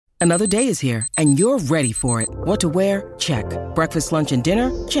Another day is here, and you're ready for it. What to wear? Check. Breakfast, lunch, and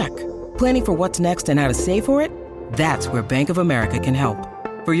dinner? Check. Planning for what's next and how to save for it? That's where Bank of America can help.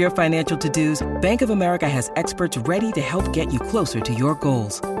 For your financial to-dos, Bank of America has experts ready to help get you closer to your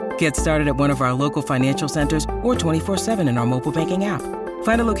goals. Get started at one of our local financial centers or 24/7 in our mobile banking app.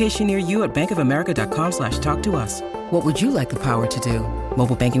 Find a location near you at bankofamerica.com/talktous. What would you like the power to do?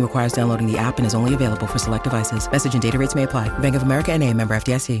 Mobile banking requires downloading the app and is only available for select devices. Message and data rates may apply. Bank of America N.A., member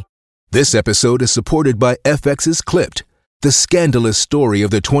FDIC. This episode is supported by FX's Clipped, the scandalous story of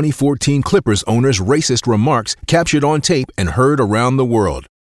the 2014 Clippers owner's racist remarks captured on tape and heard around the world.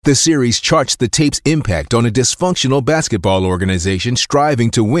 The series charts the tape's impact on a dysfunctional basketball organization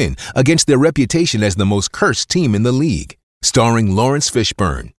striving to win against their reputation as the most cursed team in the league. Starring Lawrence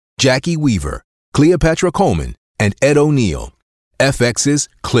Fishburne, Jackie Weaver, Cleopatra Coleman, and Ed O'Neill. FX's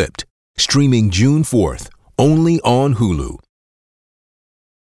Clipped, streaming June 4th, only on Hulu.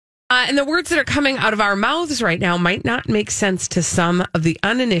 And the words that are coming out of our mouths right now might not make sense to some of the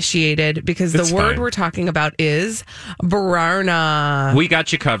uninitiated because the word we're talking about is Brarna. We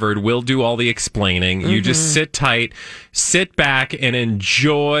got you covered. We'll do all the explaining. You just sit tight, sit back, and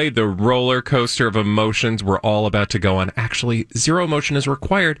enjoy the roller coaster of emotions we're all about to go on. Actually, zero emotion is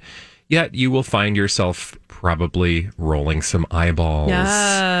required, yet you will find yourself probably rolling some eyeballs.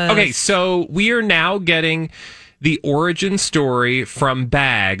 Yes. Okay, so we are now getting the origin story from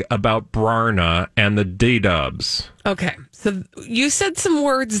Bag about Brarna and the D-Dubs. Okay, so you said some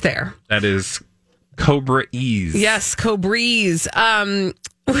words there. That is Cobra Ease. Yes, Cobriz,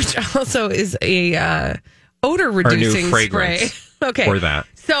 which also is a odor-reducing spray. Okay. For that.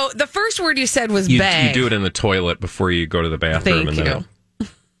 So the first word you said was You bag. do it in the toilet before you go to the bathroom. Thank you.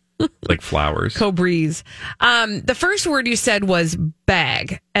 Like flowers. Cobriz. The first word you said was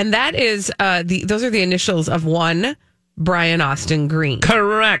bag, and that is those are the initials of one Brian Austin Green.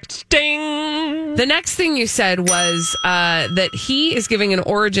 Correct. Ding. The next thing you said was that he is giving an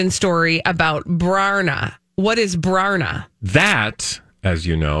origin story about Brarna. What is Brarna? That, as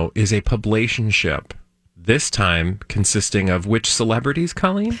you know, is a publicationship. This time consisting of which celebrities,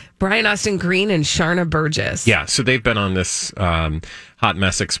 Colleen? Brian Austin Green and Sharna Burgess. Yeah, so they've been on this Hot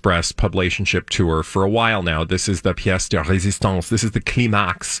Mess Express publicationship tour for a while now. This is the pièce de résistance. This is the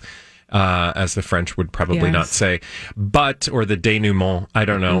climax, as the French would probably not say, or the denouement. I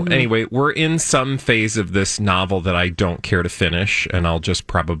don't know. Anyway, we're in some phase of this novel that I don't care to finish, and I'll just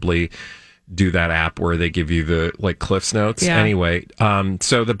probably do that app where they give you the Cliff's Notes. Yeah. Anyway,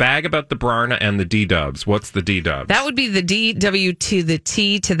 so the bag about the Brarna and the D-Dubs. What's the D-Dubs? That would be the D-W to the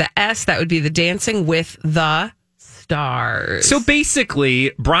T to the S. That would be the Dancing with the Stars. So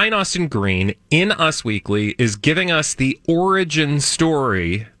basically, Brian Austin Green in Us Weekly is giving us the origin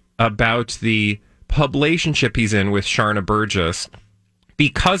story about the publicationship he's in with Sharna Burgess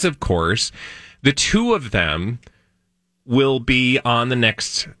because, of course, the two of them will be on the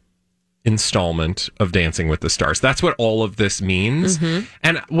next installment of Dancing with the Stars. That's what all of this means.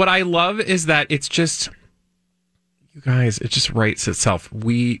 And what I love is that it's just, you guys, it just writes itself.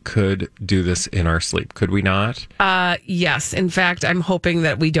 We could do this in our sleep, could we not? Yes. In fact, I'm hoping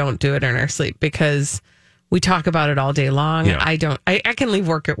that we don't do it in our sleep because we talk about it all day long. Yeah. I can leave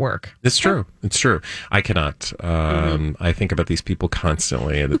work at work. It's true. It's true. I cannot. I think about these people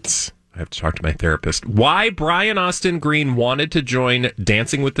constantly, and I have to talk to my therapist. Why Brian Austin Green wanted to join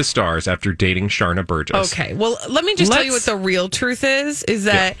Dancing with the Stars after dating Sharna Burgess. Okay. Well, let me just tell you what the real truth is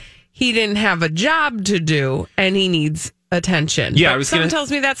that he didn't have a job to do and he needs attention. Yeah, but someone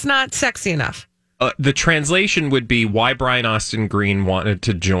tells me that's not sexy enough. The translation would be why Brian Austin Green wanted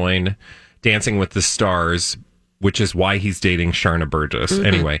to join Dancing with the Stars, which is why he's dating Sharna Burgess.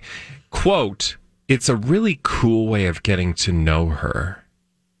 Anyway, quote, it's a really cool way of getting to know her.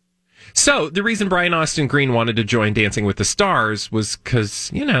 So the reason Brian Austin Green wanted to join Dancing with the Stars was because,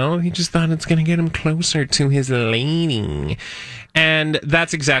 he just thought it's going to get him closer to his lady. And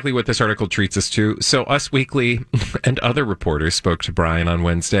that's exactly what this article treats us to. So Us Weekly and other reporters spoke to Brian on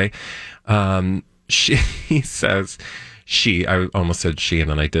Wednesday. He says, I almost said she and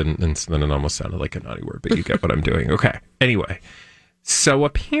then I didn't. And so then it almost sounded like a naughty word, but you get what I'm doing. Okay. Anyway, so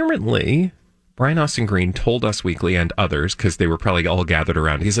apparently Brian Austin Green told Us Weekly and others, because they were probably all gathered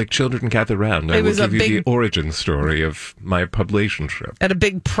around. He's like, children gather around. I will give you the origin story of my publicationship. At a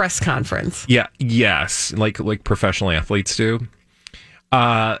big press conference. Yeah. Yes. Like professional athletes do.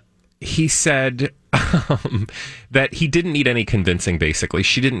 He said that he didn't need any convincing, basically.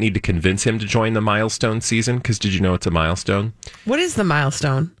 She didn't need to convince him to join the milestone season, because did you know it's a milestone? What is the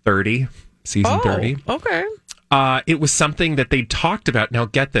milestone? 30. Season 30. Okay. It was something that they talked about. Now,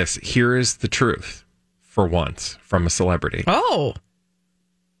 get this. Here is the truth, for once, from a celebrity. Oh.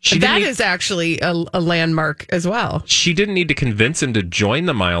 That is actually a landmark as well. She didn't need to convince him to join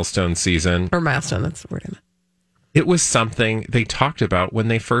the Milestone season. Or Milestone, that's the word I meant. It was something they talked about when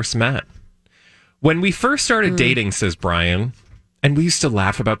they first met. When we first started dating, says Brian, and we used to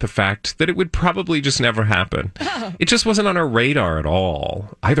laugh about the fact that it would probably just never happen. It just wasn't on our radar at all.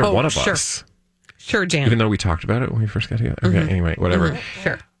 Either one of us. Sure, Jan. Even though we talked about it when we first got together. Okay, anyway, whatever.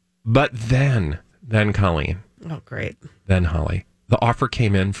 Sure. But then Colleen. Oh, great. Then Holly. The offer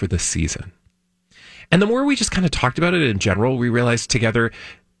came in for the season. And the more we just kind of talked about it in general, we realized together,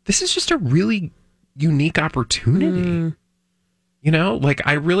 this is just a really unique opportunity. You know, like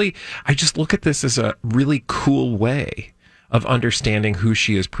I just look at this as a really cool way of understanding who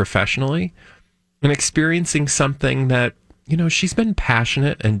she is professionally and experiencing something that, you know, she's been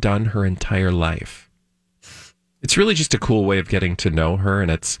passionate and done her entire life. It's really just a cool way of getting to know her. And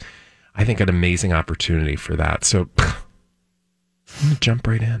it's, I think, an amazing opportunity for that. So I'm going to jump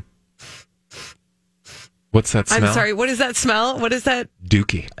right in. What's that smell? I'm sorry, what is that smell? What is that?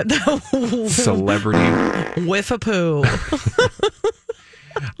 Dookie. Celebrity. Whiff a poo.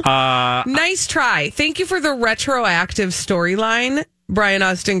 Nice try. Thank you for the retroactive storyline, Brian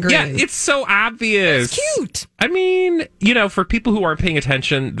Austin Green. Yeah, it's so obvious. It's cute. I mean, you know, for people who aren't paying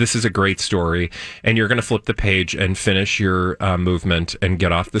attention, this is a great story. And you're going to flip the page and finish your movement and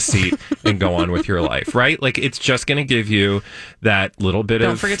get off the seat and go on with your life, right? Like, it's just going to give you that little bit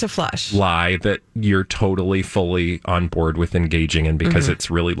Don't forget to flush. Lie that you're totally, fully on board with engaging in because it's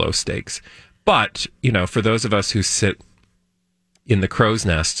really low stakes. But, you know, for those of us who sit in the crow's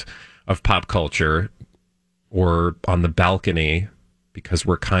nest of pop culture or on the balcony, because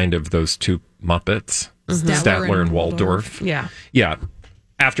we're kind of those two Muppets, Statler and Waldorf. Yeah. Yeah.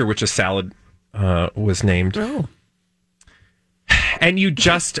 After which a salad was named. Oh. And you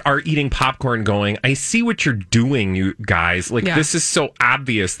just are eating popcorn going, I see what you're doing, you guys. Like, this is so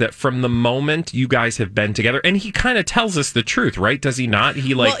obvious that from the moment you guys have been together, and he kind of tells us the truth, right? Does he not?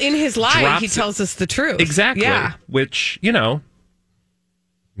 He like, well, in his lie, he tells us the truth. Exactly. Yeah. Which, you know,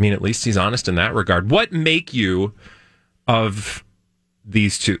 I mean, at least he's honest in that regard. What make you of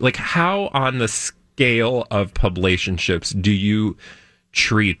these two? Like, how on the scale of publicationships do you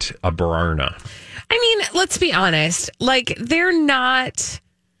treat a Brarna? I mean, let's be honest. Like, they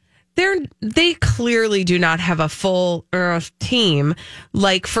clearly do not have a full team.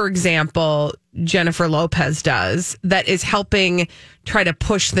 Like, for example, Jennifer Lopez does, that is helping try to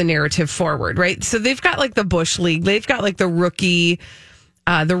push the narrative forward, right? So they've got like the Bush League. They've got like the rookie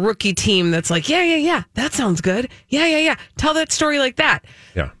team that's like, yeah, that sounds good. Yeah. Tell that story like that.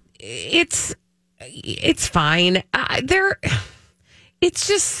 Yeah. It's fine. It's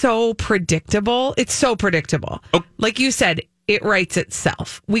just so predictable. It's so predictable. Oh. Like you said, it writes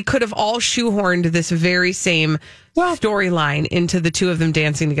itself. We could have all shoehorned this very same storyline into the two of them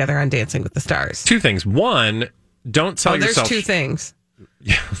dancing together on Dancing with the Stars. Two things. One, don't sell yourself. There's two things.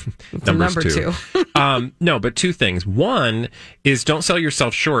 Yeah, number two. No, but two things. One is don't sell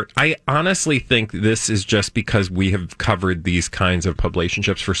yourself short. I honestly think this is just because we have covered these kinds of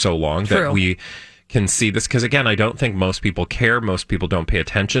publicationships for so long that we can see this. Because again, I don't think most people care. Most people don't pay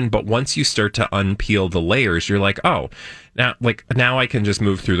attention. But once you start to unpeel the layers, you're like, oh, now I can just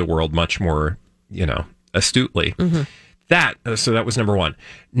move through the world much more, you know, astutely. Mm-hmm. So that was number one.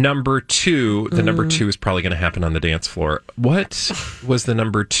 Number two, number two is probably going to happen on the dance floor. What was the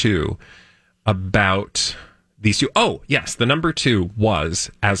number two about these two? Oh, yes. The number two was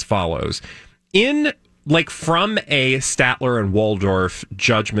as follows. From a Statler and Waldorf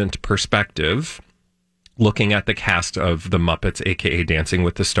judgment perspective, looking at the cast of the Muppets, aka Dancing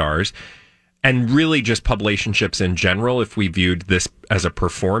with the Stars, and really just publicationships in general, if we viewed this as a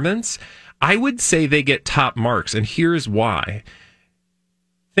performance, I would say they get top marks, and here's why.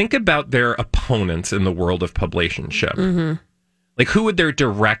 Think about their opponents in the world of publicationship. Mm-hmm. Like, who would their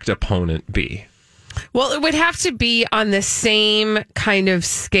direct opponent be? Well, it would have to be on the same kind of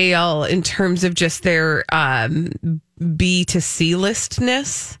scale in terms of just their B to C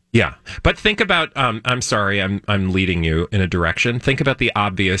listness. Yeah, but think about. I'm sorry, I'm leading you in a direction. Think about the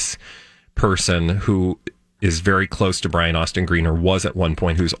obvious person who is very close to Brian Austin Green, or was at one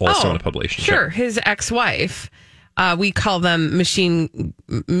point, who's also in a publicationship. Sure, his ex-wife. We call them Michigan.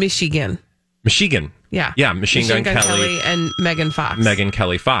 Yeah. Yeah, Machine Gun Kelly and Megan Fox. Megan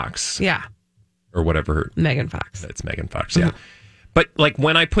Kelly Fox. Yeah. Or whatever. Megan Fox. It's Megan Fox, yeah. Mm-hmm. But like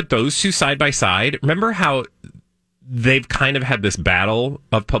when I put those two side by side, remember how they've kind of had this battle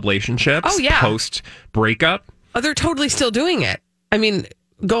of publicationships post breakup? Oh, they're totally still doing it. I mean,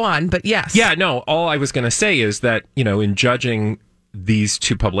 go on, but yes. Yeah, no, all I was going to say is that, you know, in judging these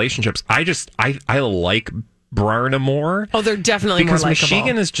two publicationships, I like Bryna more. Oh, they're definitely because more likable.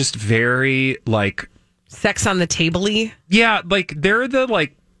 Michigan is just very like sex on the table-y. Yeah, like they're the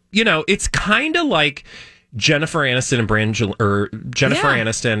like, you know, it's kind of like Jennifer Aniston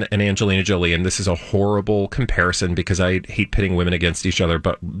and Angelina Jolie, and this is a horrible comparison because I hate pitting women against each other,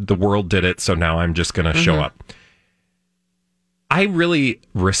 but the world did it, so now I'm just going to show up. I really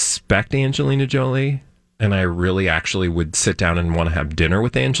respect Angelina Jolie, and I really actually would sit down and want to have dinner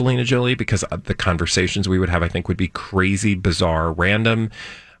with Angelina Jolie because the conversations we would have, I think, would be crazy, bizarre, random,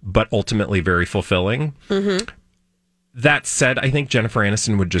 but ultimately very fulfilling. That said, I think Jennifer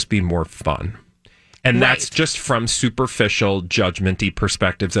Aniston would just be more fun. And that's just from superficial, judgmenty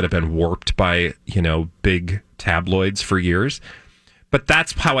perspectives that have been warped by, you know, big tabloids for years. But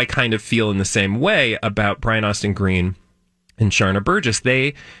that's how I kind of feel in the same way about Brian Austin Green and Sharna Burgess.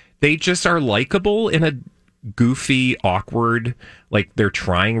 They just are likable in a goofy, awkward, like they're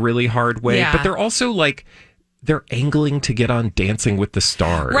trying really hard way. Yeah. But they're also like, they're angling to get on Dancing with the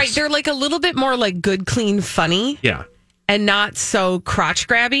Stars. Right. They're like a little bit more like good, clean, funny. Yeah. And not so crotch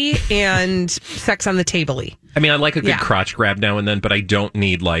grabby and sex on the table-y. I mean, I like a good crotch grab now and then, but I don't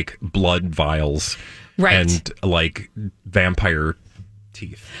need like blood vials and like vampire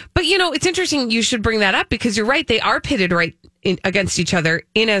teeth. But, you know, it's interesting you should bring that up because you're right. They are pitted against each other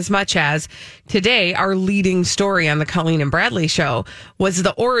in as much as today our leading story on the Colleen and Bradley show was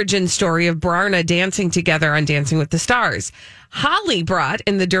the origin story of Bryna dancing together on Dancing with the Stars. Holly brought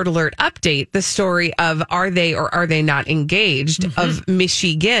in the Dirt Alert update the story of are they or are they not engaged of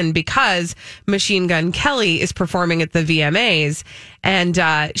Michigan because Machine Gun Kelly is performing at the VMAs and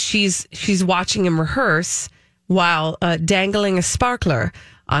she's watching him rehearse while dangling a sparkler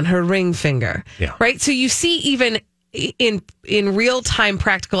on her ring finger. Yeah. Right. So you see even in real time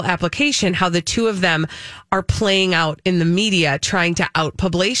practical application how the two of them are playing out in the media trying to out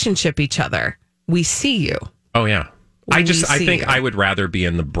publicationship each other. We see you. Oh yeah. I think I would rather be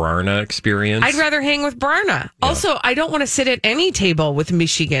in the Bryna experience. I'd rather hang with Bryna. Yeah. Also, I don't want to sit at any table with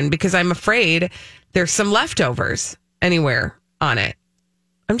Michigan because I'm afraid there's some leftovers anywhere on it.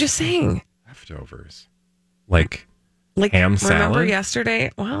 I'm just saying. Leftovers. Like ham salad? Remember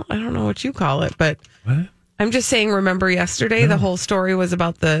yesterday? Well, I don't know what you call it, but what? I'm just saying, remember yesterday? The whole story was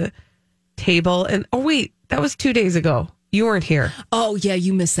about the table. And oh, wait, that was 2 days ago. You weren't here. Oh, yeah,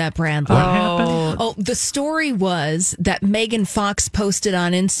 you missed that, Bradley. Oh, the story was that Megan Fox posted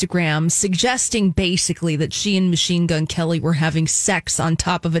on Instagram suggesting basically that she and Machine Gun Kelly were having sex on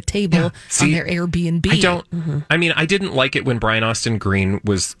top of a table on their Airbnb. I mean, I didn't like it when Brian Austin Green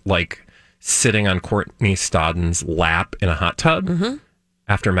was like sitting on Courtney Stodden's lap in a hot tub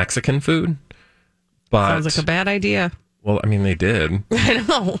after Mexican food. But sounds like a bad idea. Well, I mean, they did. I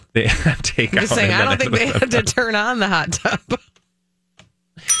know. They had takeout. I'm just saying, I don't think they had to turn on the hot tub.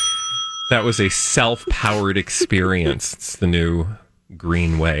 That was a self-powered experience. It's the new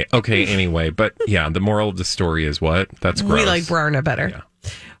green way. Okay, anyway. But yeah, the moral of the story is what? That's gross. We like Bryna better. Yeah.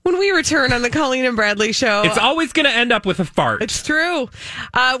 When we return on the Colleen and Bradley show... It's always going to end up with a fart. It's true.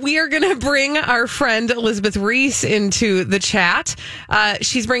 We are going to bring our friend Elizabeth Reese into the chat.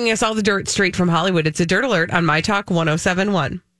 She's bringing us all the dirt straight from Hollywood. It's a Dirt Alert on My Talk 107.1.